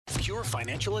Pure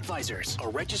Financial Advisors, a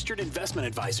registered investment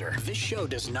advisor. This show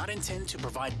does not intend to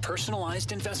provide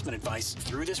personalized investment advice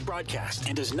through this broadcast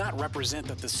and does not represent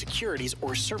that the securities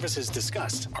or services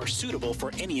discussed are suitable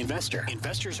for any investor.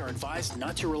 Investors are advised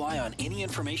not to rely on any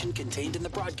information contained in the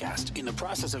broadcast in the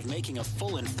process of making a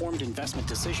full informed investment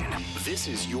decision. This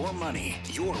is Your Money,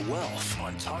 Your Wealth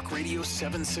on Talk Radio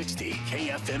 760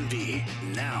 KFMB.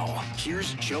 Now,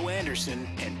 here's Joe Anderson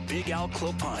and Big Al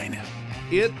Clopine.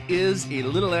 It is a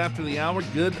little after the hour.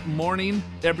 Good morning,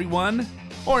 everyone.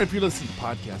 Or if you're listening to the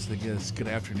podcast, I guess good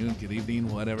afternoon, good evening,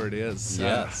 whatever it is.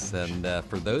 Yes, and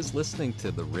for those listening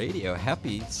to the radio,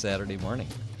 happy Saturday morning.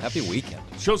 Happy weekend.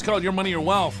 Show's called Your Money, Your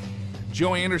Wealth.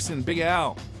 Joe Anderson, Big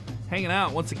Al, hanging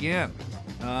out once again.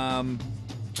 A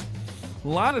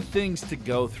lot of things to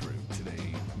go through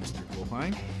today, Mr.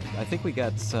 Clopine. I think we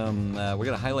got some, we're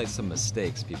going to highlight some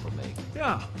mistakes people make.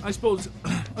 Yeah, I suppose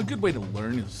a good way to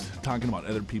learn is talking about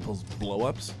other people's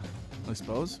blow-ups, I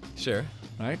suppose. Sure.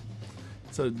 Right?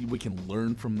 So we can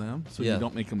learn from them so you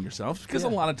don't make them yourself. Because a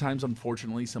lot of times,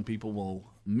 unfortunately, some people will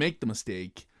make the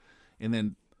mistake and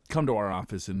then come to our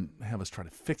office and have us try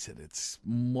to fix it. It's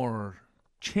more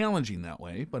challenging that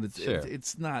way, but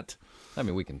it's not. I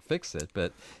mean, we can fix it,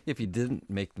 but if you didn't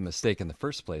make the mistake in the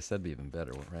first place, that'd be even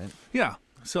better, right? Yeah.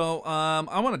 So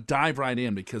I want to dive right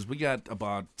in because we got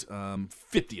about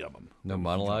 50 of them. No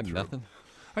monologue, nothing?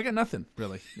 I got nothing,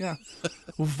 really. Yeah.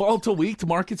 Volatile week. The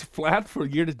market's flat for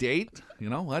year to date. You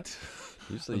know what?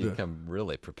 Usually you come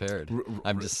really prepared.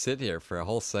 I'm just sitting here for a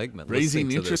whole segment raising listening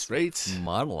to interest this rates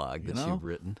monologue that you've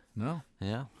written. No.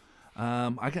 Yeah.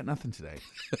 I got nothing today.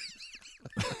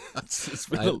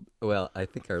 Well, I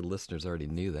think our listeners already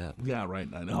knew that. Yeah, right.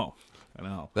 I know.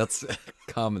 That's a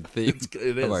common theme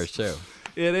of our show.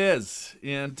 It is.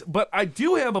 But I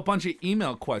do have a bunch of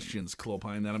email questions,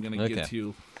 Clopine, that I'm going to get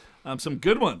to. Some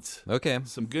good ones. Okay.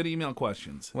 Some good email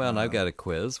questions. Well, and I've got a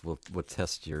quiz. We'll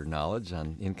test your knowledge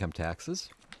on income taxes.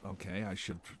 Okay, I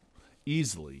should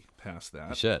easily pass that.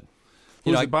 You should.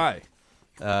 Who's it by?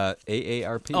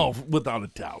 AARP. Oh, without a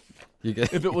doubt.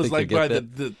 If it was like by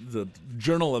the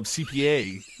Journal of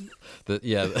CPA.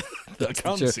 The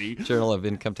accountancy. Journal of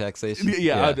Income Taxation.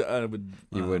 Yeah. I would.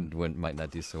 You might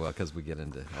not do so well because we get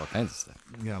into all kinds of stuff.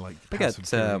 Yeah, like I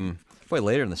got,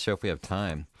 later in the show if we have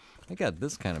time, I got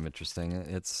this kind of interesting.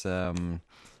 It's a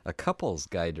couple's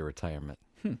guide to retirement.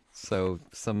 So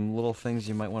some little things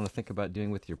you might want to think about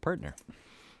doing with your partner.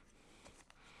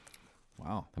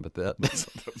 Wow. How about that?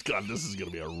 God, this is going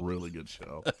to be a really good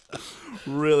show.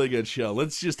 Really good show.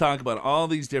 Let's just talk about all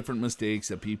these different mistakes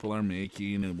that people are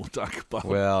making, and we'll talk about.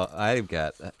 Well, I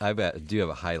do have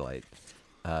a highlight.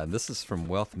 This is from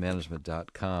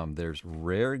wealthmanagement.com. There's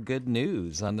rare good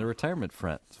news on the retirement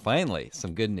front. Finally,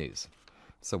 some good news.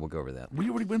 So we'll go over that. We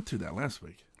already went through that last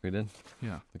week. We did?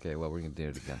 Yeah. Okay, well, we're going to do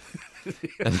it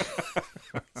again.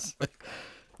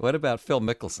 What about Phil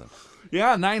Mickelson?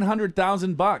 Yeah,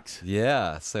 $900,000.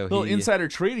 Yeah, so little insider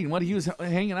trading. He was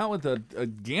hanging out with a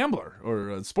gambler or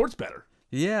a sports bettor.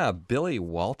 Yeah, Billy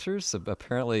Walters.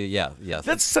 Apparently, yeah.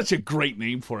 That's such a great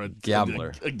name for a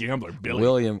gambler. A gambler,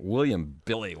 Billy. William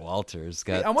Billy Walters.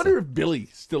 I wonder if Billy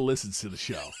still listens to the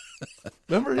show.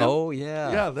 Remember him? Oh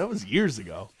yeah. Yeah, that was years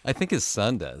ago. I think his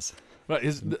son does. Right,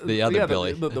 the other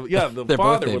Billy. The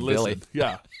father would listen. Billy.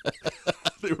 Yeah.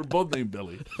 They were both named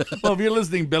Billy. Well, if you're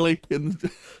listening, Billy.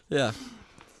 Yeah.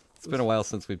 It's been a while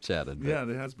since we've chatted. Yeah,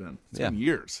 it has been. It's been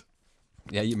years.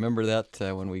 Yeah, you remember that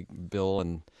when Bill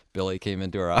and Billy came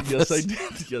into our office?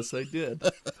 Yes, I did.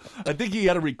 I think he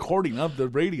had a recording of the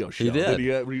radio show. He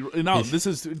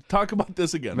did. Talk about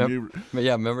this again.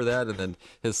 Remember that? And then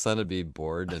his son would be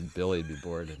bored, and Billy would be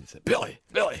bored, and he said, Billy,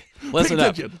 listen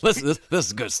up. Listen, this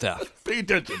is good stuff. Pay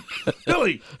attention.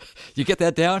 Billy! You get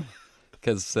that down?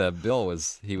 Because Bill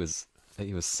was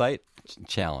sight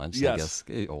challenged, yes.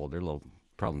 I guess, older, a little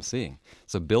problem seeing.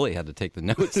 So Billy had to take the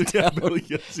notes down. Billy,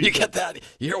 yes, you get that?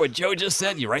 You hear what Joe just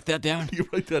said? You write that down? You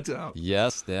write that down.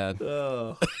 Yes, Dad.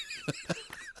 Oh.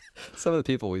 Some of the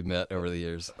people we've met over the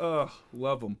years. Oh,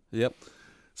 love them. Yep.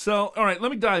 So, all right,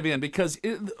 let me dive in because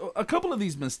a couple of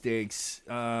these mistakes,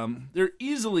 they're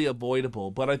easily avoidable,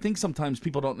 but I think sometimes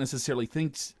people don't necessarily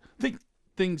think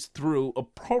things through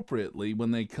appropriately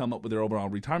when they come up with their overall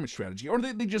retirement strategy, or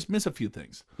they just miss a few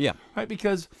things. Yeah. Right?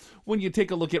 Because when you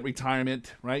take a look at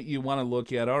retirement, right, you want to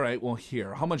look at, all right, well,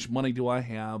 here, how much money do I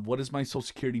have? What is my Social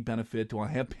Security benefit? Do I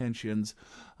have pensions?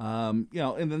 And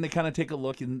then they kind of take a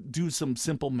look and do some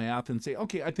simple math and say,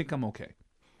 okay, I think I'm okay.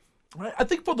 Right? I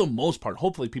think for the most part,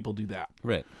 hopefully people do that.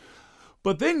 Right.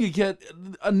 But then you get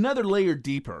another layer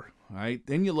deeper, right?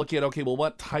 Then you look at, okay, well,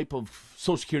 what type of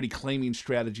Social Security claiming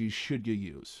strategies should you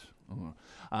use?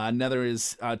 Another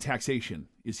is taxation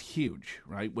is huge,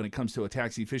 right? When it comes to a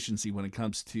tax efficiency, when it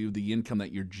comes to the income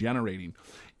that you're generating.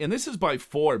 And this is by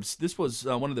Forbes. This was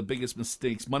one of the biggest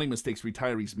money mistakes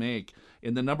retirees make.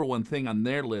 And the number one thing on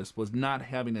their list was not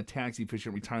having a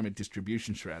tax-efficient retirement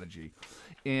distribution strategy.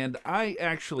 And I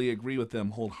actually agree with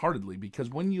them wholeheartedly, because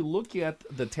when you look at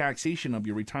the taxation of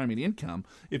your retirement income,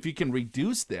 if you can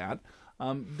reduce that,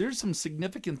 there's some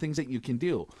significant things that you can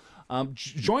do.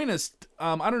 Join us.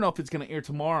 I don't know if it's going to air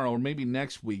tomorrow or maybe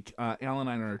next week. Alan and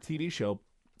I on our TV show,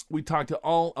 we talked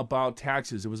all about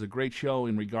taxes. It was a great show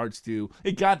in regards to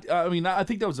it. I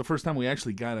think that was the first time we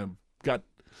actually got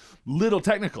little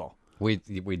technical. We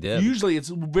did. Usually it's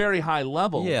very high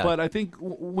level, Yeah. but I think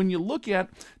when you look at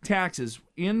taxes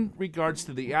in regards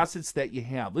to the assets that you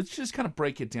have, let's just kind of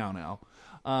break it down,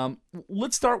 Al.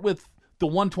 Let's start with the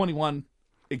 121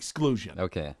 exclusion.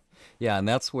 Okay. Yeah, and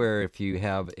that's where if you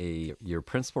have your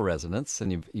principal residence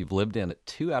and you've lived in it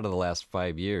 2 out of the last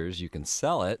 5 years, you can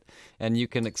sell it, and you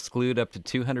can exclude up to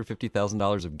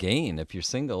 $250,000 of gain if you're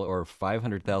single, or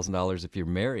 $500,000 if you're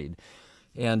married.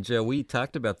 And we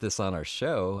talked about this on our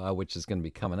show, which is going to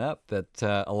be coming up, that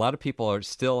a lot of people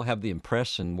still have the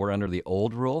impression we're under the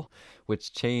old rule,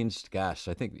 which changed, I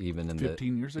think even in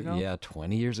 15 years ago? Yeah,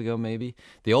 20 years ago maybe.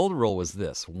 The old rule was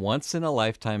this: once in a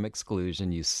lifetime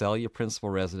exclusion, you sell your principal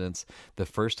residence, the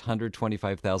first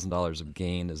 $125,000 of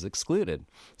gain is excluded.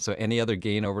 So any other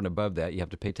gain over and above that, you have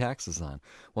to pay taxes on.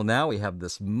 Well, now we have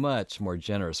this much more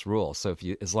generous rule. So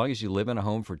as long as you live in a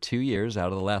home for 2 years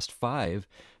out of the last 5,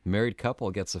 married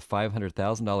couple gets a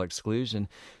 $500,000 exclusion.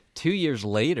 2 years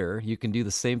later, you can do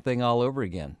the same thing all over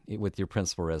again with your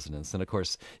principal residence. And of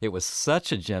course, it was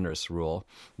such a generous rule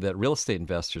that real estate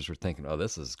investors were thinking, oh,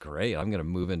 this is great. I'm going to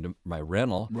move into my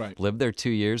rental, Right. live there 2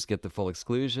 years, get the full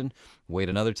exclusion, wait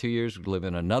another 2 years, live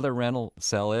in another rental,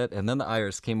 sell it. And then the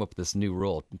IRS came up with this new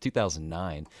rule in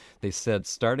 2009. They said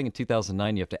starting in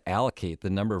 2009, you have to allocate the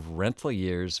number of rental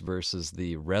years versus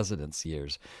the residence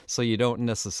years. So you don't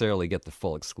necessarily get the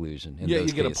full exclusion. In Yeah, those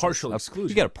you get a cases. partial exclusion.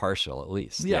 You get a partial at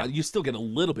least. Yeah, you still get a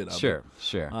little bit of it.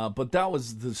 Sure. But that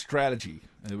was the strategy.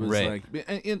 It was Right.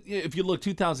 and if you look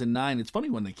 2009, it's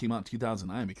funny when they came out in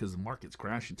 2009 because the markets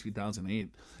crashed in 2008.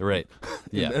 Right.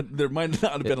 Yeah. And there might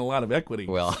not have been a lot of equity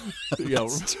Well,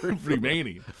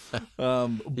 remaining.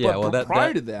 yeah. Well,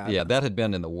 prior to that. yeah, that had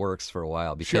been in the works for a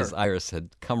while because Sure. IRS had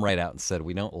come right out and said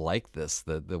we don't like this,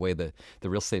 the way the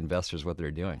real estate investors what they're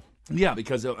doing. Yeah,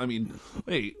 because,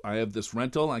 hey, I have this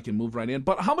rental, I can move right in.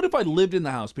 But how about if I lived in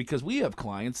the house? Because we have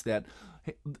clients that,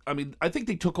 I think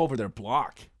they took over their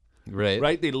block.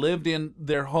 Right? They lived in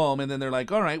their home, and then they're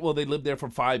like, all right, well, they lived there for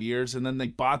 5 years, and then they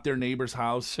bought their neighbor's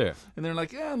house. Sure. And they're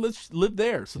like, yeah, let's live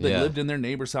there. So they Yeah. lived in their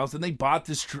neighbor's house, and they bought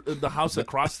the house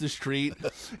across the street,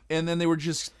 and then they were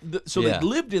Yeah. they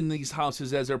lived in these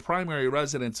houses as their primary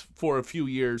residence for a few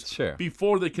years Sure.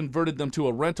 before they converted them to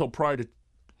a rental prior to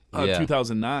Yeah.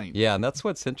 2009. Yeah, and that's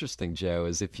what's interesting, Joe,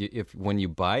 is if when you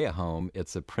buy a home,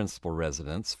 it's a principal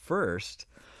residence first,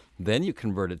 then you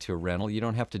convert it to a rental. You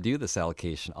don't have to do this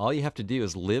allocation. All you have to do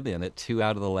is live in it 2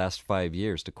 out of the last 5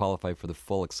 years to qualify for the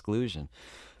full exclusion.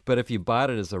 But if you bought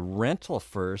it as a rental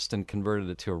first and converted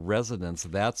it to a residence,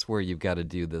 that's where you've got to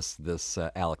do this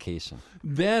allocation.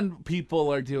 Then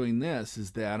people are doing this,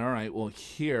 is that, all right, well,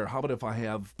 here, how about if I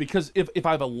have, because if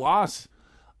I have a loss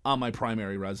on my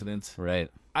primary residence, Right.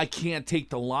 I can't take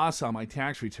the loss on my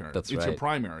tax return. That's It's your right.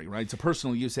 primary, right? It's a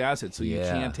personal use asset, so you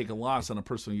Yeah. can't take a loss on a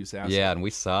personal use asset. Yeah, and we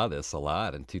saw this a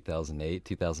lot in 2008,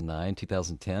 2009,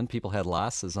 2010. People had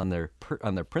losses on their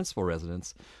principal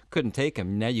residence, couldn't take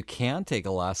them. Now you can take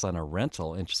a loss on a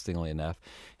rental, interestingly enough.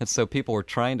 And so people were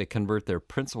trying to convert their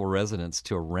principal residence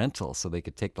to a rental so they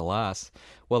could take the loss.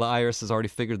 Well, the IRS has already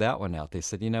figured that one out. They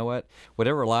said, you know what?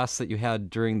 Whatever loss that you had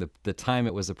during the time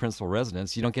it was a principal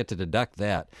residence, you don't get to deduct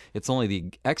that. It's only the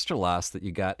extra loss that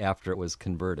you got after it was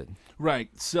converted. Right.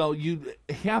 So you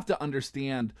have to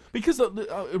understand, because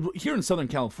here in Southern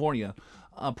California,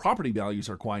 property values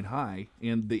are quite high,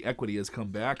 and the equity has come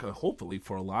back, hopefully,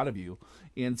 for a lot of you.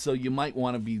 And so you might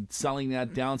want to be selling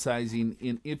that, downsizing,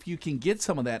 and if you can get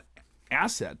some of that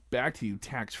asset back to you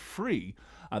tax-free,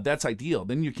 that's ideal.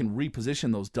 Then you can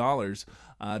reposition those dollars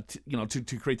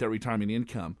to create that retirement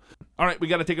income. All right, we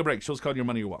got to take a break. Show's called Your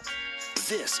Money, Your Wealth.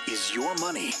 This is Your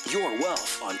Money, Your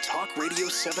Wealth on Talk Radio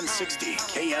 760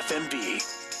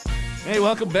 KFMB. Hey,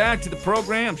 welcome back to the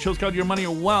program. Show's called Your Money,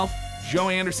 Your Wealth. Joe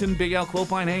Anderson, Big Al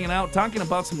Clopine hanging out, talking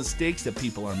about some mistakes that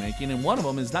people are making. And one of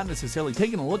them is not necessarily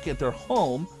taking a look at their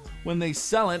home when they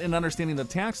sell it and understanding the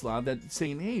tax law, that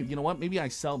saying, hey, you know what, maybe I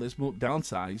sell this,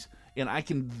 downsize, and I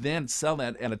can then sell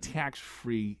that at a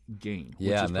tax-free gain, which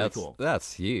Yeah, is and pretty cool.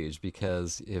 that's huge,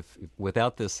 because if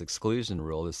without this exclusion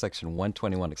rule, this Section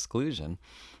 121 exclusion,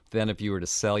 then if you were to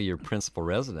sell your principal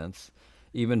residence,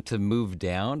 even to move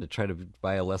down to try to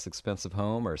buy a less expensive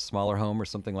home or a smaller home or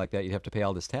something like that, you'd have to pay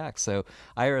all this tax. So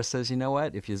IRS says, you know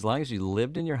what? If you, as long as you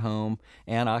lived in your home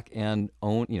and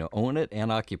own it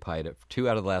and occupied it for 2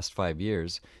 out of the last 5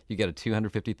 years, you get a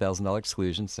 $250,000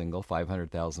 exclusion, single,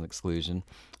 $500,000 exclusion,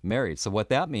 married. So what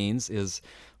that means is,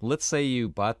 let's say you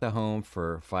bought the home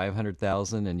for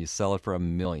 $500,000 and you sell it for $1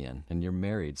 million, and you're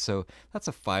married. So that's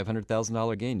a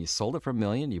 $500,000 gain. You sold it for $1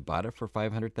 million, you bought it for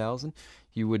 $500,000.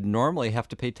 You would normally have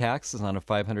to pay taxes on a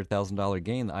 $500,000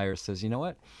 gain. The IRS says, you know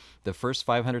what? The first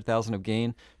 $500,000 of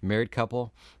gain, married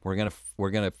couple, we're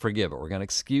gonna forgive it. We're gonna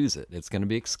excuse it. It's gonna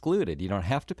be excluded. You don't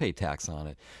have to pay tax on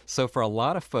it. So for a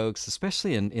lot of folks,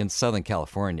 especially in Southern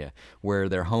California, where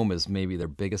their home is maybe their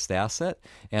biggest asset,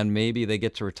 and maybe they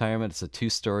get to retirement, it's a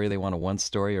 2-story, they want a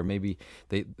 1-story, or maybe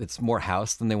it's more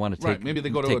house than they want to take. Right. Maybe they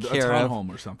go to a townhome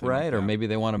or something. Right. Like or maybe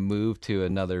they want to move to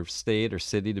another state or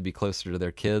city to be closer to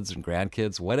their kids and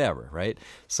grandkids, whatever. Right.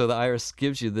 So the IRS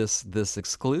gives you this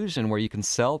exclusion where you can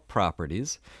sell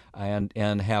properties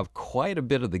and have quite a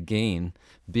bit of the gain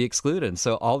be excluded. And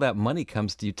so all that money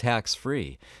comes to you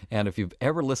tax-free. And if you've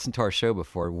ever listened to our show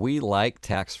before, we like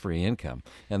tax-free income.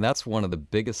 And that's one of the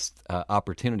biggest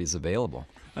opportunities available.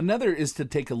 Another is to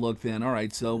take a look then. All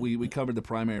right, so we covered the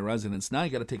primary residence. Now you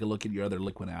got to take a look at your other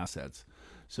liquid assets.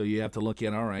 So you have to look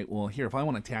at, all right, well, here, if I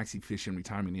want a tax-efficient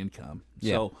retirement income,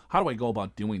 so how do I go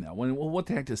about doing that? Well, what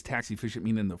the heck does tax-efficient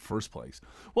mean in the first place?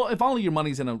 Well, if all of your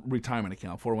money's in a retirement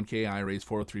account, 401k, IRAs,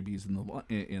 403bs,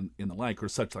 and the like, or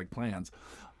such like plans,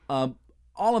 all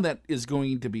of that is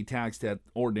going to be taxed at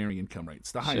ordinary income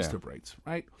rates, the highest of rates,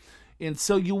 right? And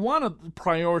so you want to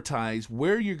prioritize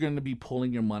where you're going to be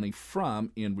pulling your money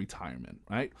from in retirement,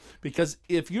 right? Because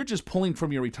if you're just pulling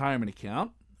from your retirement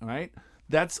account, right,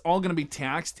 that's all going to be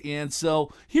taxed. And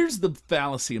so here's the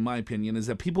fallacy, in my opinion, is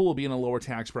that people will be in a lower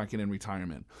tax bracket in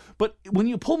retirement. But when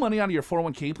you pull money out of your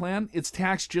 401k plan, it's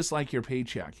taxed just like your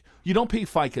paycheck. You don't pay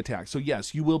FICA tax. So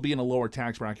yes, you will be in a lower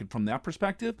tax bracket from that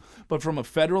perspective. But from a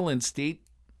federal and state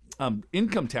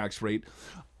income tax rate,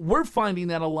 we're finding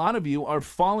that a lot of you are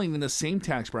falling in the same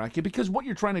tax bracket because what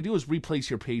you're trying to do is replace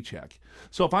your paycheck.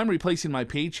 So if I'm replacing my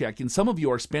paycheck, and some of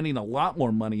you are spending a lot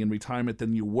more money in retirement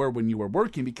than you were when you were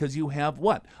working because you have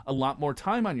what? A lot more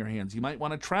time on your hands. You might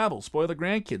want to travel, spoil the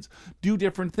grandkids, do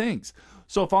different things.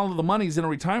 So if all of the money's in a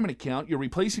retirement account, you're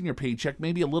replacing your paycheck,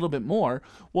 maybe a little bit more.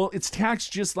 Well, it's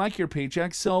taxed just like your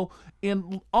paycheck. So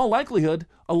in all likelihood,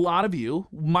 a lot of you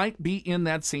might be in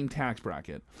that same tax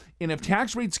bracket. And if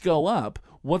tax rates go up,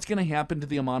 what's going to happen to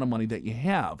the amount of money that you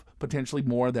have? Potentially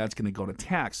more that's going to go to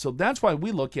tax. So that's why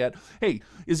we look at, hey,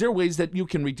 is there ways that you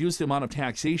can reduce the amount of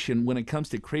taxation when it comes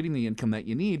to creating the income that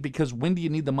you need? Because when do you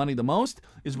need the money the most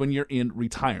is when you're in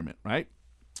retirement, right?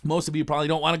 Most of you probably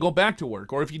don't want to go back to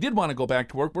work. Or if you did want to go back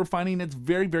to work, we're finding it's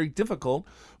very, very difficult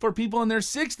for people in their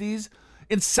 60s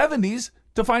and 70s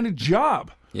to find a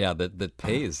job. Yeah, that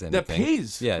pays anything. That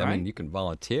pays, Yeah, right? I mean, you can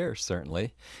volunteer,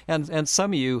 certainly. And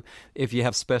some of you, if you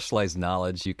have specialized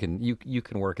knowledge, you can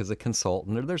work as a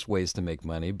consultant, or there's ways to make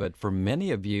money. But for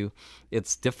many of you,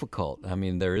 it's difficult. I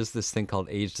mean, there is this thing called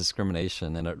age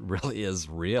discrimination, and it really is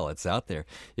real. It's out there.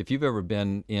 If you've ever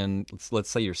been in, let's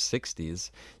say your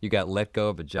 60s, you got let go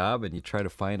of a job and you try to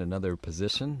find another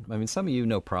position. I mean, some of you,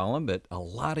 no problem, but a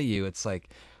lot of you, it's like,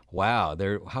 wow,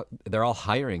 they're all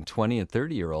hiring 20 and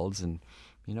 30-year-olds, and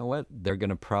you know what? They're going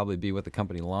to probably be with the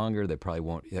company longer. They probably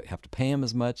won't have to pay them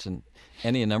as much, and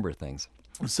a number of things.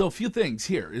 So a few things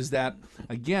here is that,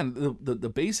 again, the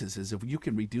basis is if you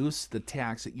can reduce the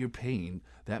tax that you're paying,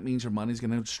 that means your money's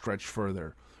going to stretch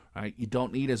further. Right? You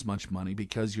don't need as much money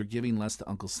because you're giving less to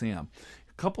Uncle Sam.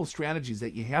 A couple of strategies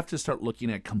that you have to start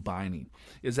looking at combining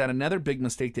is that another big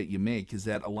mistake that you make is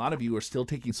that a lot of you are still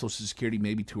taking Social Security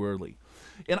maybe too early.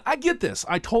 And I get this.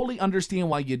 I totally understand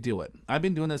why you do it. I've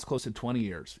been doing this close to 20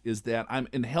 years, is that I'm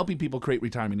in helping people create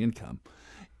retirement income.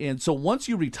 And so once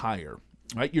you retire,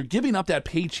 right, you're giving up that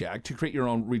paycheck to create your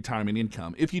own retirement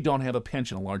income if you don't have a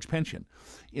pension, a large pension.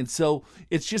 And so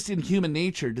it's just in human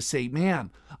nature to say,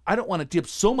 man, I don't want to dip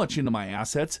so much into my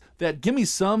assets that give me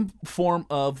some form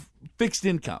of fixed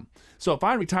income. So if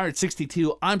I retire at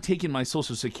 62, I'm taking my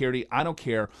Social Security. I don't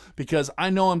care because I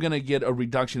know I'm going to get a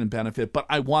reduction in benefit, but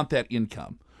I want that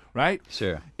income, right?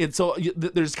 Sure. And so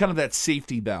there's kind of that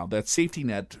safety valve, that safety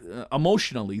net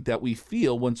emotionally that we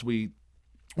feel once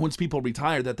people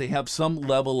retire, that they have some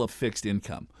level of fixed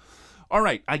income. All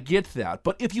right, I get that.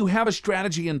 But if you have a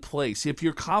strategy in place, if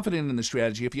you're confident in the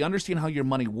strategy, if you understand how your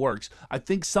money works, I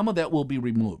think some of that will be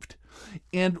removed.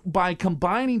 And by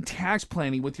combining tax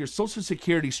planning with your Social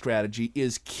Security strategy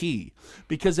is key.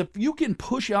 Because if you can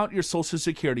push out your Social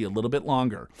Security a little bit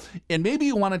longer, and maybe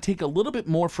you want to take a little bit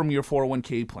more from your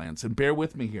 401k plans, and bear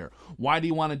with me here. Why do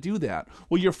you want to do that?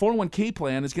 Well, your 401k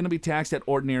plan is going to be taxed at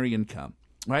ordinary income,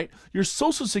 right? Your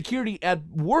Social Security at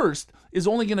worst is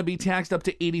only going to be taxed up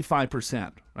to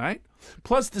 85%, right?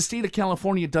 Plus, the state of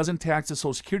California doesn't tax the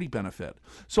Social Security benefit.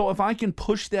 So if I can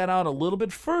push that out a little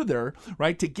bit further,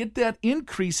 right, to get that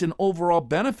increase in overall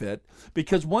benefit,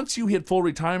 because once you hit full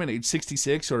retirement age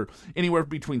 66 or anywhere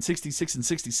between 66 and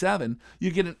 67,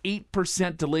 you get an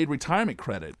 8% delayed retirement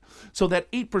credit. So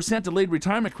that 8% delayed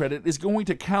retirement credit is going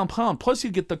to compound. Plus,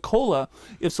 you get the COLA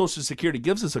if Social Security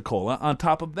gives us a COLA on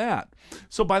top of that.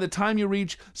 So by the time you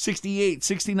reach 68,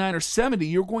 69, or 70,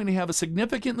 you're going to have a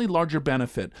significantly larger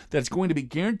benefit that's going to be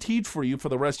guaranteed for you for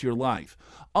the rest of your life.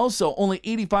 Also, only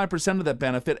 85% of that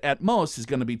benefit at most is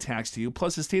going to be taxed to you,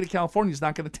 plus the state of California is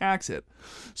not going to tax it.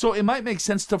 So it might make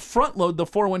sense to front load the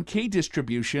 401k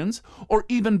distributions, or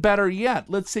even better yet,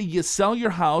 let's say you sell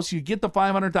your house, you get the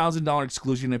 $500,000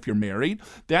 exclusion if you're married,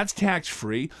 that's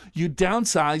tax-free, you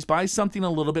downsize, buy something a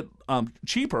little bit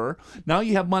cheaper, now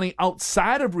you have money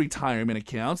outside of retirement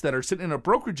accounts that are sitting in a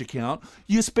brokerage account,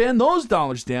 you spend those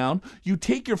dollars down, you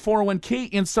take your 401k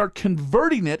and start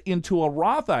converting it into a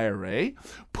Roth IRA,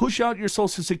 push out your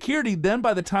Social Security, then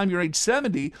by the time you're age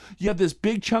 70, you have this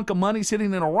big chunk of money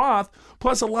sitting in a Roth,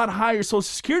 plus a lot higher Social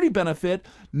Security benefit.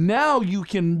 Now you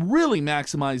can really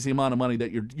maximize the amount of money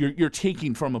that you're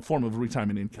taking from a form of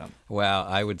retirement income. Wow,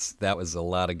 that was a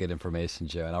lot of good information,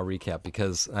 Joe. And I'll recap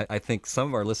because I think some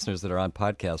of our listeners that are on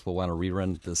podcasts will want to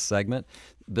rerun this segment.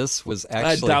 This was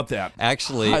actually... I doubt that.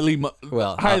 Actually...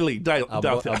 Highly doubt I'll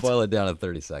that. boil it down in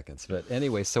 30 seconds. But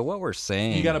anyway, so what we're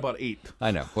saying... You got about 8.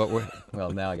 I know.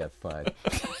 Well, now I got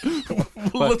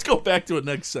 5. Well, let's go back to a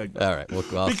next segment. All right.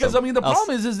 Well, because, the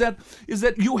problem is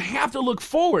that you have to look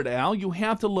forward, Al. You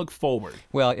have to look forward.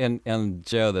 Well, and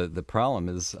Joe, the problem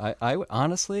is, I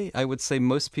honestly, I would say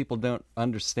most people don't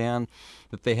understand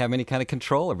that they have any kind of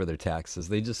control over their taxes.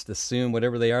 They just assume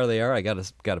whatever they are. I got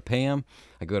to pay them.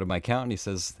 I go to my accountant. He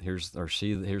says, here's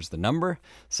the number.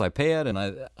 So I pay it,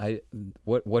 and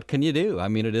what can you do? I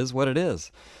mean, it is what it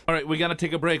is. All right, we got to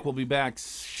take a break. We'll be back.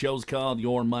 Show's called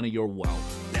Your Money, Your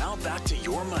Wealth. Now back to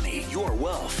Your Money, Your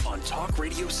Wealth on Talk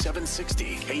Radio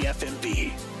 760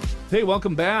 KFMB. Hey,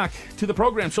 welcome back to the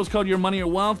program. Show's called Your Money, Your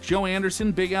Wealth. Joe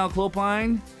Anderson, Big Al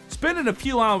Clopine, spending a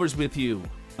few hours with you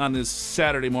on this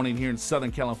Saturday morning here in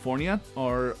Southern California.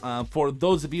 Or for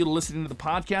those of you listening to the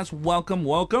podcast, welcome.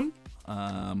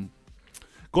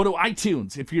 Go to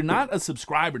iTunes. If you're not a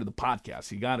subscriber to the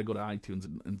podcast, you got to go to iTunes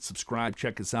and subscribe.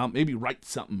 Check us out. Maybe write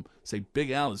something. Say,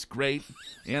 Big Al is great.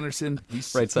 Anderson,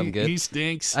 write something good. He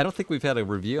stinks. I don't think we've had a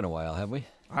review in a while, have we?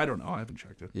 I don't know. I haven't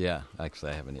checked it. Yeah,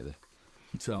 actually, I haven't either.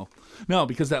 So, no,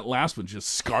 because that last one just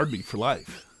scarred me for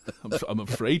life. I'm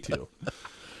afraid to.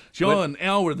 Joe and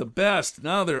Al were the best.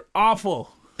 Now they're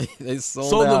awful. They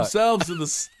sold out. Themselves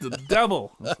to the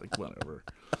devil. I was like, whatever.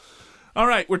 All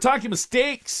right, we're talking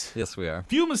mistakes. Yes, we are.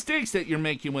 Few mistakes that you're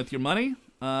making with your money.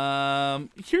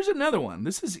 Here's another one.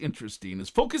 This is interesting. Is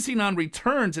focusing on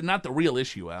returns and not the real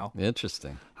issue, Al.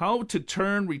 Interesting. How to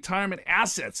turn retirement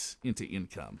assets into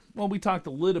income. Well, we talked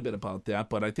a little bit about that,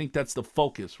 but I think that's the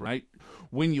focus, right?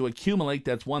 When you accumulate,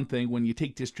 that's one thing. When you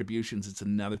take distributions, it's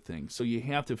another thing. So you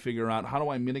have to figure out, how do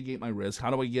I mitigate my risk?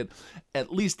 How do I get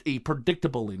at least a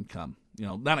predictable income?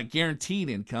 Not a guaranteed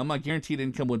income. A guaranteed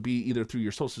income would be either through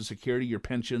your Social Security, your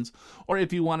pensions, or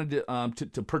if you wanted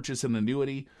to purchase an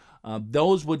annuity,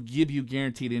 those would give you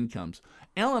guaranteed incomes.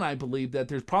 Al and I believe that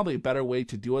there's probably a better way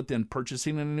to do it than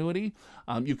purchasing an annuity.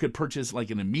 You could purchase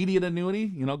like an immediate annuity,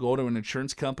 go to an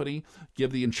insurance company,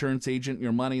 give the insurance agent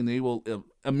your money, and they will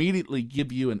immediately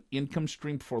give you an income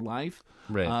stream for life.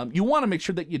 Right. You want to make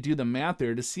sure that you do the math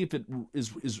there to see if it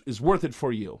is worth it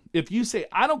for you. If you say,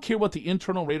 I don't care what the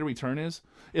internal rate of return is,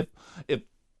 if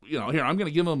here, I'm going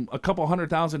to give them a couple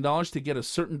 $100,000 to get a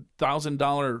certain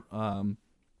 $1,000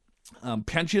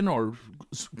 pension or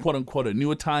quote unquote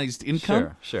annuitized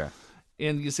income. Sure.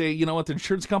 And you say, the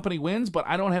insurance company wins, but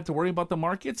I don't have to worry about the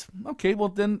markets. Okay, well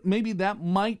then maybe that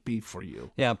might be for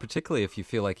you. Yeah, particularly if you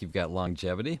feel like you've got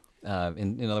longevity.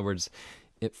 In other words,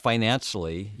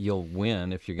 financially, you'll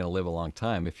win if you're going to live a long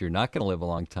time. If you're not going to live a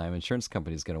long time, insurance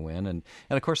company's going to win. And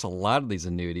of course, a lot of these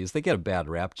annuities, they get a bad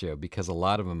rap, Joe, because a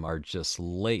lot of them are just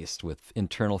laced with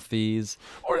internal fees.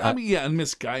 Or, and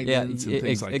misguidance and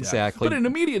things like exactly. that. But an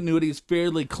immediate annuity is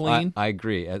fairly clean. I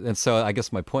agree. And so I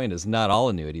guess my point is not all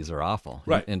annuities are awful.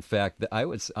 Right. In fact, I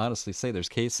would honestly say there's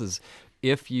cases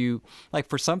if you, like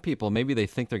for some people, maybe they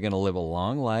think they're going to live a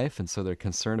long life, and so they're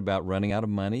concerned about running out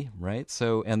of money, right?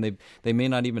 So, and they may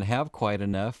not even have quite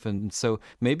enough, and so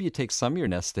maybe you take some of your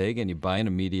nest egg and you buy an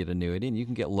immediate annuity, and you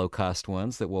can get low-cost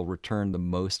ones that will return the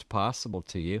most possible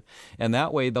to you, and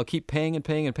that way they'll keep paying and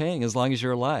paying and paying as long as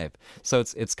you're alive. So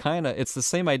it's the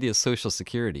same idea as Social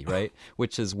Security, right?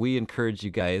 Which is we encourage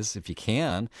you guys, if you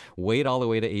can, wait all the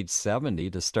way to age 70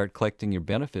 to start collecting your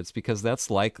benefits, because that's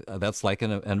like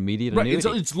an immediate annuity.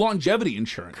 It's longevity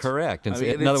insurance. Correct. And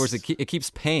in other words, it keeps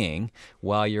paying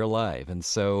while you're alive. And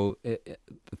so,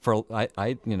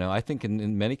 I think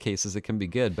in many cases it can be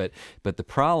good. But the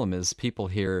problem is people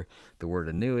hear the word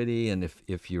annuity, and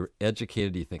if you're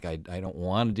educated, you think I don't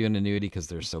want to do an annuity because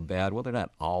they're so bad. Well, they're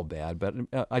not all bad, but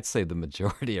I'd say the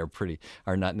majority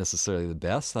are not necessarily the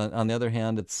best. On the other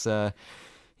hand, it's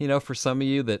for some of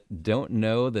you that don't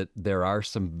know that there are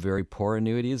some very poor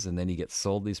annuities, and then you get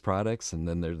sold these products, and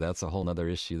then that's a whole other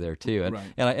issue there too. And,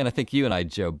 right. and I think you and I,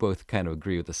 Joe, both kind of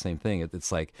agree with the same thing.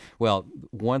 It's like, well,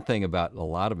 one thing about a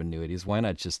lot of annuities, why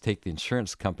not just take the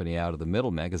insurance company out of the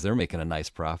middleman, because they're making a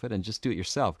nice profit, and just do it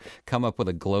yourself. Come up with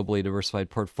a globally diversified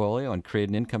portfolio and create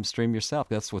an income stream yourself.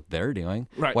 That's what they're doing.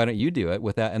 Right. Why don't you do it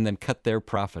with that and then cut their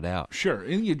profit out? Sure.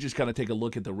 And you just got to take a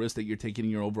look at the risk that you're taking in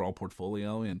your overall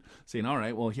portfolio and saying, all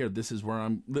right, well, here, this is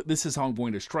how I'm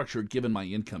going to structure it given my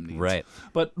income needs. Right.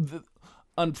 But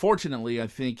unfortunately, I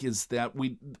think is that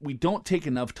we don't take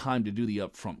enough time to do the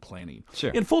upfront planning. Sure.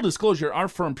 In full disclosure, our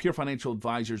firm, Pure Financial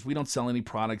Advisors, we don't sell any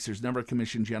products. There's never a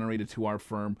commission generated to our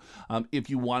firm. If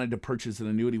you wanted to purchase an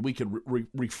annuity, we could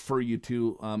refer you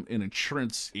to an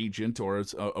insurance agent or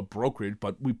a brokerage,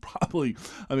 but we'd probably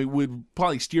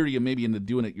steer you maybe into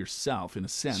doing it yourself in a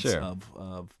sense. Sure.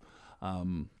 of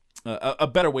a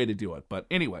better way to do it. But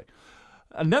anyway,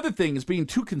 another thing is being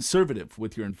too conservative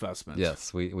with your investments.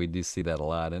 Yes, we do see that a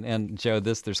lot. And Joe,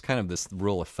 there's kind of this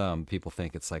rule of thumb. People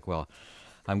think it's like, well,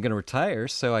 I'm going to retire,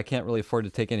 so I can't really afford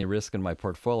to take any risk in my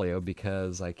portfolio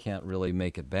because I can't really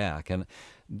make it back. And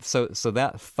so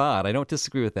that thought, I don't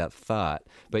disagree with that thought,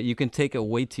 but you can take it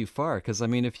way too far. Because,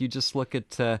 if you just look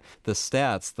at the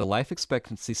stats, the life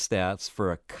expectancy stats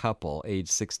for a couple age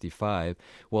 65,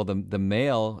 well, the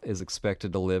male is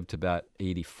expected to live to about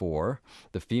 84,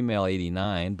 the female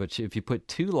 89, but if you put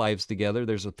two lives together,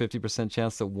 there's a 50%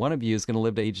 chance that one of you is going to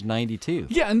live to age 92.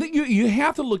 Yeah, and you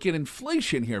have to look at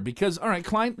inflation here because, all right,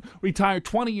 client retired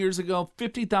 20 years ago,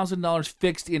 $50,000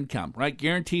 fixed income, right?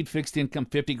 Guaranteed fixed income,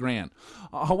 $50,000.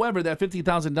 However, that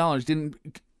 $50,000 didn't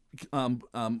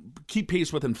keep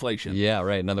pace with inflation. Yeah,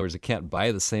 right. In other words, it can't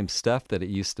buy the same stuff that it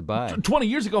used to buy. 20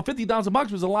 years ago,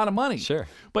 $50,000 was a lot of money. Sure.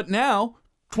 But now,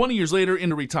 20 years later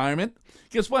into retirement,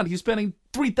 guess what? He's spending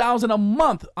 $3,000 a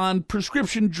month on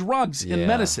prescription drugs and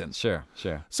medicine. Sure.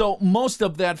 So most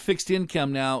of that fixed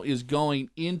income now is going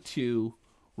into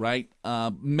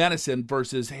medicine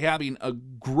versus having a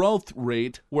growth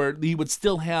rate where he would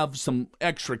still have some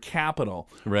extra capital,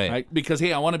 right? Because,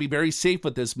 hey, I want to be very safe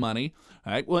with this money,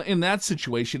 right? Well, in that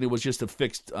situation, it was just a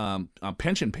fixed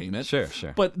pension payment. Sure.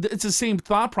 But it's the same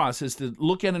thought process to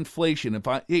look at inflation. If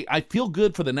I feel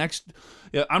good for the next,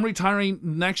 I'm retiring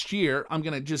next year, I'm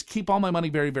going to just keep all my money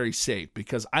very, very safe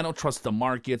because I don't trust the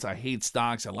markets. I hate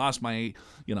stocks. I lost my,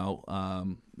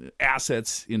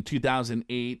 assets in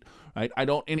 2008. Right? I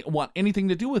don't want anything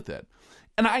to do with it.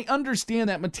 And I understand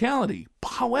that mentality.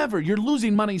 However, you're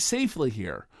losing money safely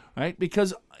here, right?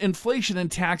 Because inflation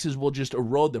and taxes will just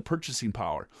erode the purchasing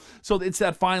power. So it's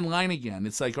that fine line again.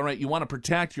 It's like, all right, you want to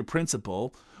protect your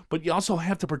principal, but you also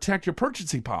have to protect your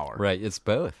purchasing power. Right. It's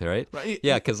both, right?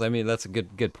 Yeah, because that's a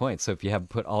good point. So if you have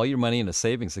put all your money in a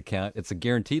savings account, it's a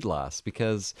guaranteed loss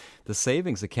because the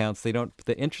savings accounts, the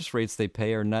interest rates they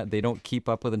pay they don't keep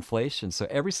up with inflation. So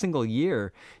every single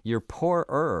year you're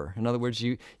poorer. In other words,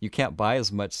 you can't buy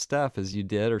as much stuff as you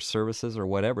did or services or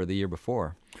whatever the year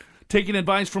before. Taking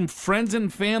advice from friends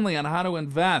and family on how to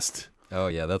invest. Oh,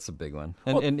 yeah, that's a big one.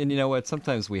 And you know what?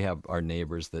 Sometimes we have our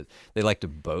neighbors that they like to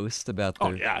boast about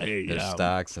their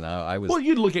stocks. And Well,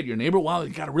 you'd look at your neighbor. Wow, they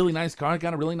got a really nice car,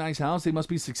 got a really nice house. They must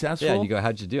be successful. Yeah, and you go,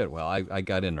 how'd you do it? Well, I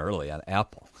got in early on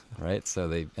Apple, right?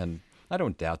 And I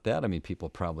don't doubt that. People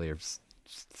probably are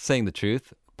saying the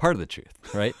truth. part of the truth,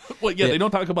 right? Well, yeah, they don't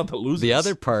talk about the losers. The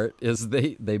other part is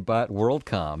they bought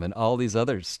WorldCom and all these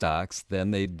other stocks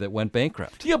that went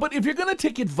bankrupt. Yeah, but if you're going to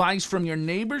take advice from your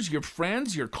neighbors, your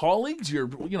friends, your colleagues, your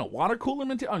water cooler,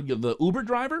 the Uber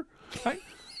driver, right?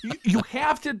 You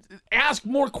have to ask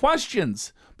more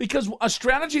questions, because a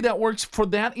strategy that works for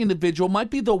that individual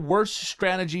might be the worst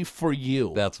strategy for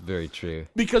you. That's very true.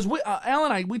 Because Al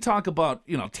and I, we talk about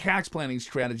tax planning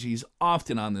strategies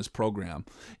often on this program,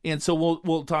 and so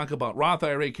we'll talk about Roth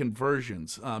IRA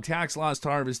conversions, tax loss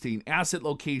harvesting, asset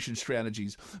location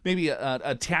strategies, maybe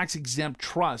a tax exempt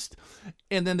trust,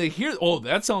 and then they hear, oh,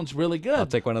 that sounds really good. I'll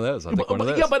take one of those.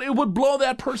 Yeah, but it would blow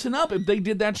that person up if they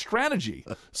did that strategy.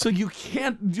 So you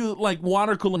can't do like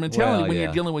water cooler mentality when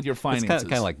you're dealing with your finances. It's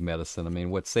kind of like medicine. I mean,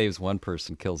 what saves one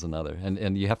person kills another,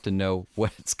 and you have to know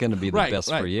what's going to be the best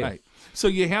for you. Right. So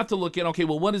you have to look at, okay,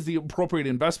 well, what is the appropriate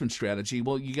investment strategy?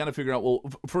 Well, you got to figure out, well,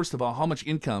 first of all, how much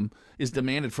income is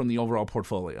demanded from the overall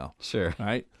portfolio? Sure.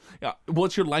 Right? Yeah.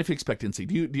 What's your life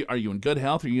expectancy? Are you in good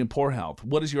health or are you in poor health?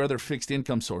 What is your other fixed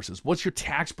income sources? What's your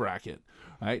tax bracket?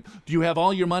 Right? Do you have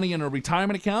all your money in a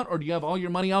retirement account, or do you have all your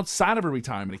money outside of a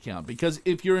retirement account? Because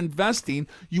if you're investing,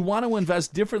 you want to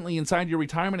invest differently inside your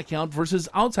retirement account versus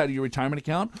outside of your retirement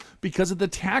account because of the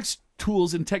tax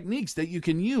tools and techniques that you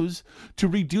can use to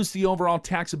reduce the overall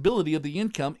taxability of the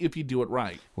income if you do it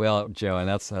right. Well, Joe, and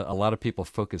that's a lot of people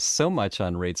focus so much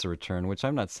on rates of return, which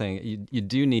I'm not saying. You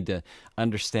do need to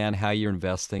understand how you're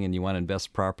investing, and you want to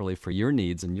invest properly for your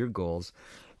needs and your goals.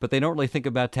 But they don't really think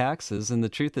about taxes, and the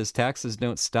truth is taxes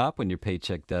don't stop when your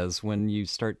paycheck does. When you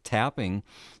start tapping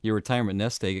your retirement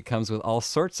nest egg, it comes with all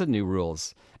sorts of new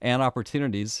rules and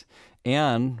opportunities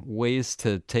and ways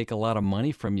to take a lot of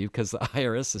money from you because the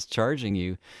IRS is charging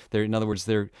you. In other words,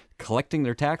 they're collecting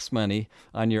their tax money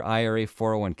on your IRA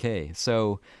 401k.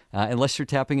 So unless you're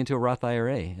tapping into a Roth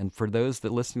IRA, and for those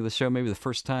that listen to the show maybe the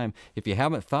first time, if you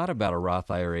haven't thought about a Roth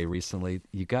IRA recently,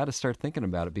 you got to start thinking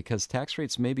about it because tax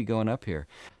rates may be going up here.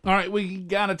 All right, we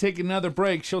got to take another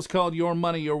break. Show's called Your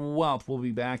Money, Your Wealth. We'll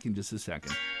be back in just a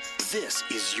second. This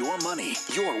is Your Money,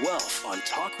 Your Wealth on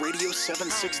Talk Radio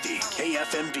 760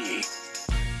 KFMB.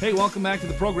 Hey, welcome back to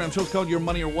the program. Show's called Your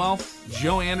Money, Your Wealth.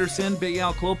 Joe Anderson, Big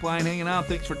Al Clopine hanging out.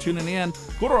 Thanks for tuning in.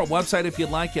 Go to our website if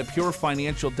you'd like at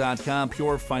purefinancial.com,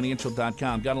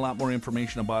 purefinancial.com. Got a lot more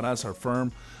information about us, our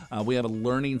firm. We have a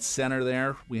learning center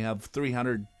there. We have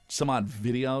 300 some odd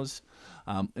videos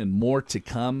and more to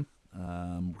come.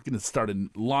 We're going to start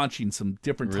launching some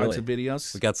different types of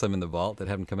videos. We got some in the vault that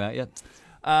haven't come out yet?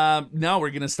 No,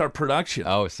 we're going to start production.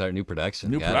 Oh, start new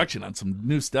production. New production on some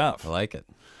new stuff. I like it.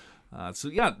 So,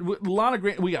 yeah, a lot of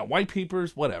great, we got white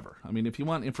papers, whatever. I mean, if you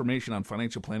want information on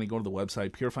financial planning, go to the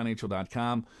website,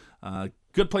 purefinancial.com.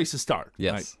 Good place to start.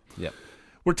 Yes. Right? Yep.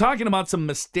 We're talking about some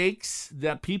mistakes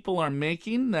that people are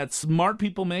making, that smart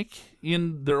people make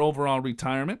in their overall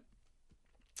retirement.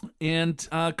 And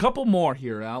a couple more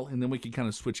here, Al, and then we can kind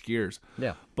of switch gears.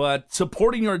 Yeah. But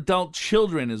supporting your adult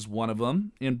children is one of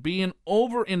them, and being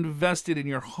over-invested in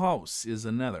your house is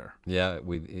another. Yeah,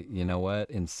 you know what?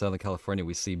 In Southern California,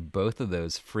 we see both of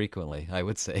those frequently, I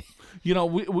would say. You know,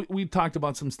 we talked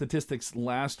about some statistics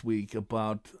last week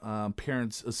about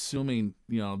parents assuming,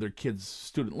 their kids'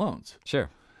 student loans.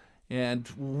 Sure. And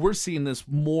we're seeing this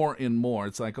more and more.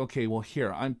 It's like, okay, well,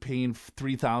 here, I'm paying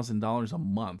 $3,000 a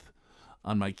month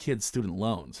on my kids' student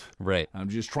loans. Right. I'm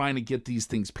just trying to get these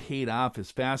things paid off as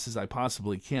fast as I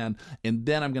possibly can, and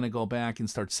then I'm going to go back and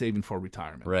start saving for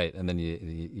retirement. Right, and then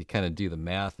you kind of do the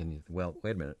math, and well,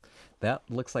 wait a minute. That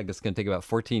looks like it's going to take about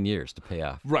 14 years to pay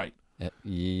off. Right.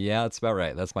 Yeah, that's about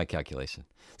right. That's my calculation.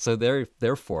 So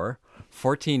therefore,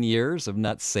 14 years of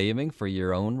not saving for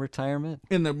your own retirement?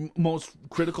 In the most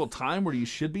critical time where you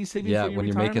should be saving for your when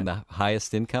retirement? you're making the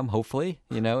highest income, hopefully,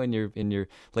 in your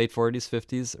late 40s,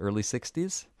 50s, early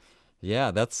 60s.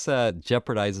 Yeah, that's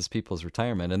jeopardizes people's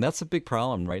retirement. And that's a big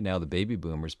problem right now, the baby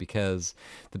boomers, because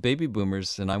the baby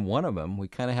boomers, and I'm one of them, we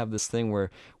kind of have this thing where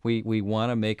we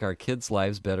want to make our kids'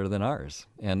 lives better than ours.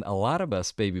 And a lot of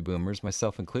us baby boomers,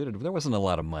 myself included, there wasn't a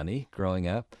lot of money growing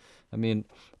up. I mean,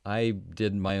 I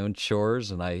did my own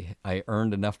chores, and I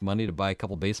earned enough money to buy a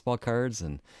couple baseball cards.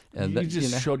 And you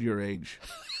just showed your age.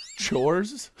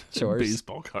 Chores?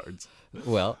 Baseball cards.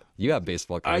 Well, you have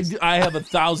baseball cards. I have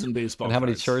 1,000 baseball cards. And how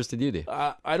many chores did you do?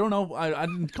 I don't know. I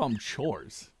didn't call them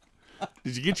chores.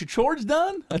 Did you get your chores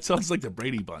done? That sounds like the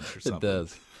Brady Bunch or something. It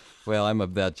does. Well, I'm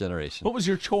of that generation. What was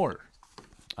your chore?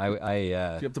 Did you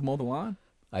have to mow the lawn?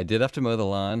 I did have to mow the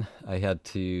lawn. I had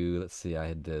to, I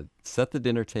had to set the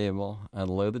dinner table,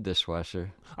 unload the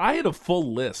dishwasher. I had a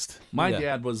full list. My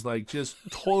dad was like just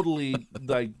totally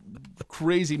like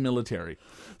crazy military.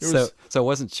 So it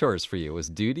wasn't chores for you. It was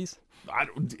duties?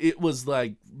 It was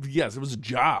like, yes, it was a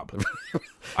job.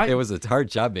 It was a hard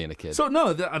job being a kid. So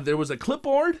no, there was a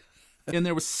clipboard, and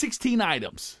there was 16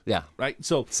 items. Yeah. Right.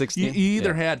 So 16? You either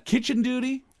Yeah. had kitchen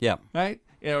duty, Yeah. right,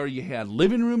 or you had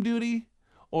living room duty,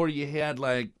 or you had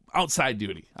like outside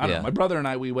duty. I don't Yeah. know. My brother and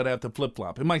I, we would have to flip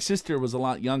flop, and my sister was a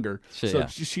lot younger, so Yeah.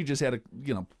 she just had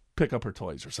to pick up her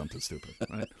toys or something stupid,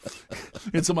 right?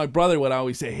 And so my brother would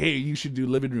always say, "Hey, you should do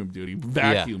living room duty,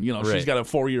 vacuum." She's right. got a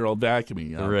 4-year-old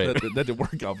vacuuming. Right. That didn't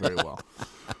work out very well.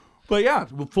 But yeah,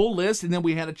 full list, and then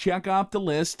we had to check off the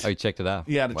list. Oh, you checked it off?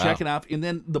 Yeah, to Wow. check it off, and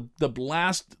then the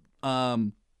last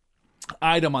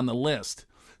item on the list.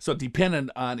 So depending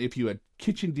on if you had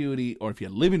kitchen duty or if you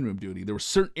had living room duty, there were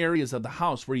certain areas of the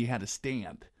house where you had to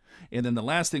stand. And then the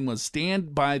last thing was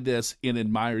stand by this and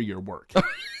admire your work.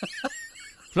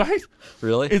 Right?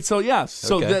 Really? And so yeah,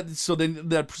 Okay.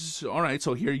 all right,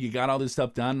 so here you got all this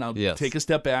stuff done. Now Yes. take a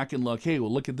step back and look, hey,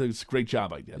 well, look at this great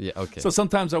job I did. Yeah, okay. So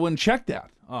sometimes I wouldn't check that.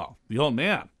 Oh, the old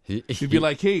man. He'd be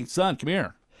like, hey, son, come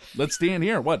here. Let's stand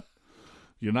here. What?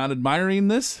 You're not admiring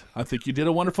this? I think you did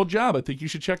a wonderful job. I think you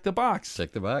should check the box.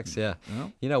 Check the box, yeah.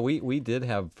 We did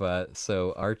have,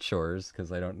 so our chores,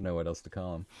 because I don't know what else to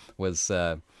call them, was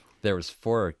there was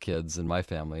 4 kids in my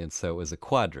family, and so it was a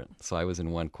quadrant. So I was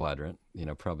in one quadrant,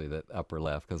 probably the upper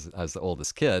left, because I was the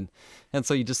oldest kid. And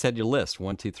so you just had your list,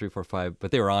 1, 2, 3, 4, 5,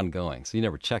 but they were ongoing. So you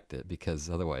never checked it,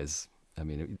 because otherwise,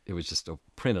 it was just a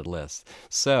printed list.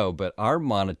 So, but our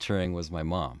monitoring was my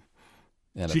mom.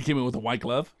 And She came in with a white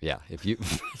glove? yeah, if you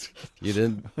you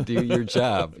didn't do your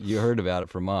job, you heard about it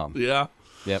from mom. Yeah.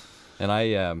 Yep. And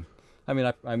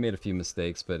I made a few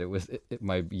mistakes, but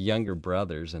my younger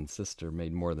brothers and sister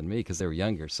made more than me because they were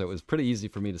younger. So it was pretty easy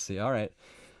for me to see, all right,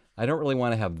 I don't really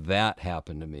want to have that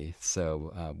happen to me.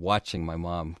 So watching my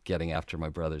mom getting after my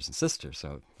brothers and sisters.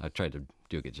 So I tried to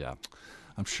do a good job.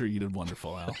 I'm sure you did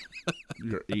wonderful, Al.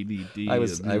 Your ADD. I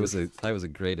was a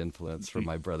great influence for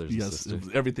my brothers and Yes, sisters.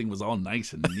 everything was all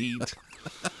nice and neat.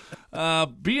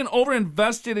 Being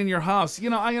overinvested in your house,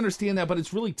 I understand that, but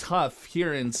it's really tough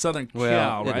here in Southern Cal,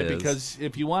 Well, it right? is. Because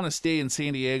if you want to stay in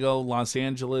San Diego, Los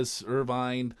Angeles,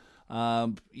 Irvine,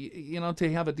 to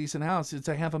have a decent house, it's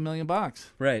 $500,000.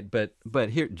 Right, but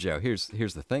here, Joe, here's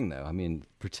the thing, though.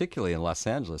 Particularly in Los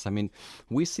Angeles,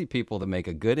 we see people that make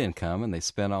a good income and they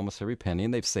spend almost every penny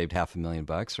and they've saved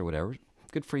 $500,000 or whatever.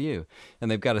 Good for you. And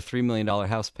they've got a $3 million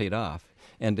house paid off.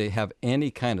 And they have any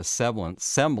kind of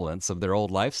semblance of their old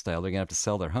lifestyle, they're going to have to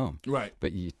sell their home. Right.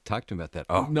 But you talk to them about that.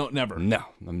 Oh, No, never. No,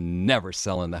 I'm never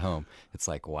selling the home. It's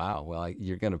like, wow, well,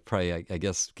 you're going to probably, I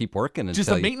guess, keep working until Just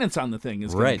the maintenance on the thing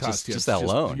is going Right, to cost you. just that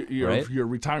loan, right? Your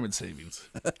retirement savings.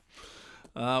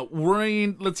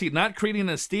 Worrying, let's see, not creating an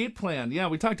estate plan. Yeah,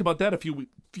 we talked about that a few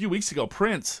weeks ago.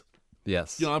 Prince,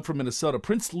 Yes. I'm from Minnesota.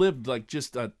 Prince lived like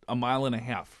just a mile and a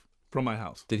half from my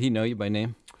house. Did he know you by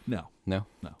name? No, No?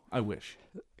 I wish,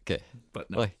 Okay. but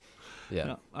no. Well, yeah.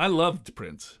 No, I loved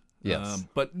Prince. Yes.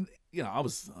 But I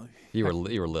was You were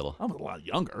little. a lot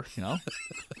younger,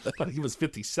 but he was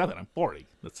 57. I'm 40.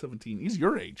 That's 17. He's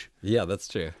your age. Yeah, that's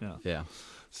true. Yeah. Yeah.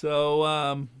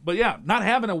 So, but yeah, not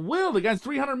having a will. The guy's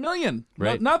 $300 million.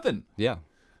 Right. Nothing. Yeah.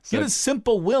 Get a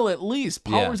simple will at least.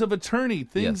 Powers Yeah. of attorney,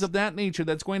 things Yes. of that nature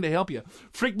that's going to help you.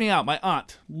 Freaked me out. My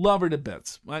aunt, love her to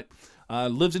bits. Right?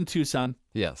 Lives in Tucson.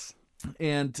 Yes.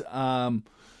 And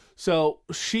so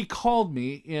she called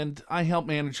me, and I help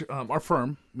manage, our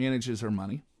firm manages her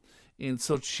money. And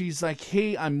so she's like,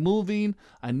 hey, I'm moving.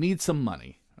 I need some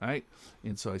money. Right?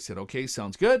 And so I said, okay,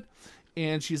 sounds good.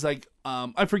 And she's like,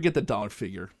 I forget the dollar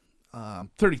figure.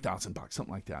 $30,000,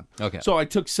 something like that. Okay. So I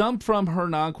took some from her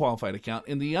non-qualified account,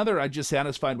 and the other I just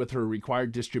satisfied with her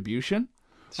required distribution.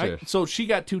 Sure. Right? So she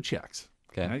got 2 checks.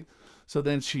 Okay. Right? So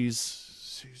then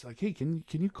she's like, hey, can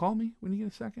you call me when you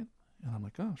get a second? And I'm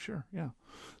like, oh, sure, yeah.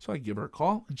 So I give her a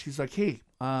call, and she's like, hey,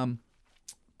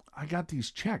 I got these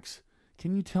checks.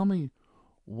 Can you tell me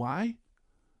why?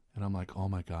 And I'm like, oh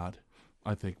my God,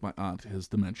 I think my aunt has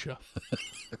dementia.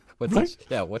 What's Right? this?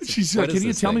 Yeah. What's She's what like, is can you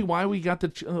this tell me thing? why we got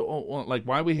the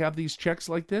why we have these checks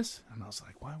like this? And I was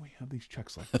like, why do we have these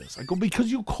checks like this? I go,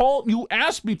 because you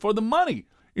asked me for the money.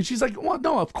 And she's like, well,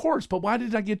 no, of course, but why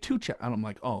did I get 2 checks? And I'm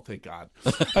like, oh, thank God.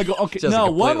 I go, okay, Just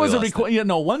no, one was completely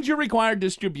lost one's your required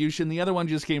distribution. The other one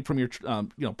just came from your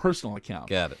personal account.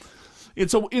 Got it.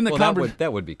 And so in the Well, conversation,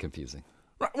 that would be confusing.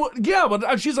 well, yeah,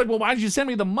 but she's like, well, why did you send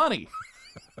me the money?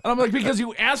 And I'm like, because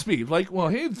you asked me. Like, well,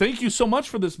 hey, thank you so much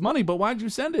for this money, but why did you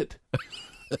send it?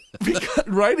 Because,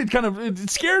 right? It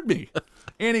scared me.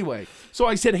 Anyway, so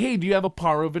I said, hey, do you have a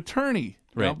power of attorney?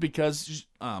 Right. Because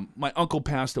my uncle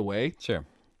passed away, Sure.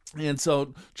 And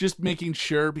so just making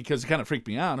sure, because it kind of freaked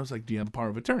me out, I was like, do you have a power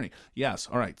of attorney? Yes.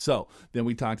 All right. So then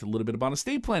we talked a little bit about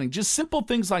estate planning, just simple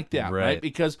things like that, right?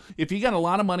 Because if you got a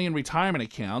lot of money in retirement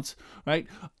accounts, right,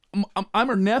 I'm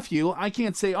her nephew. I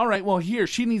can't say, all right, well, here,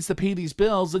 she needs to pay these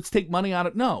bills. Let's take money out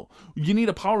of it. No, you need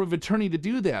a power of attorney to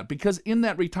do that, because in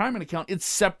that retirement account, it's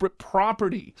separate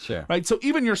property, Sure. right? So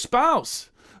even your spouse,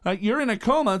 you're in a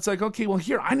coma. It's like, okay, well,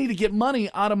 here, I need to get money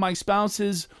out of my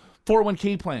spouse's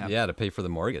 401k plan. Yeah, to pay for the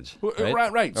mortgage.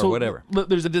 Right. Or so whatever.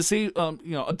 There's a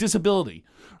disability,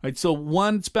 right? So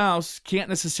one spouse can't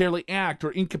necessarily act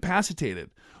or incapacitated.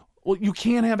 Well, you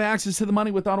can't have access to the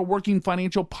money without a working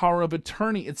financial power of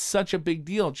attorney. It's such a big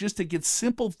deal just to get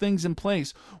simple things in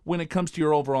place when it comes to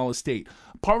your overall estate.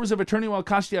 Powers of attorney will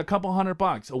cost you a couple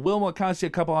 $100. A will cost you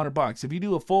a couple $100. If you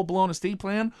do a full-blown estate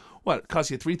plan, what, it costs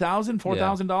you $3,000,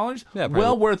 $4,000? Yeah,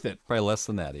 well worth it. Probably less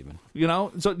than that even.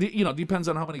 So depends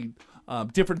on how many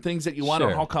different things that you want or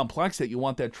Sure. how complex that you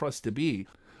want that trust to be.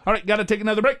 All right, got to take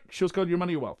another break. Show's called Your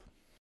Money, Your Wealth.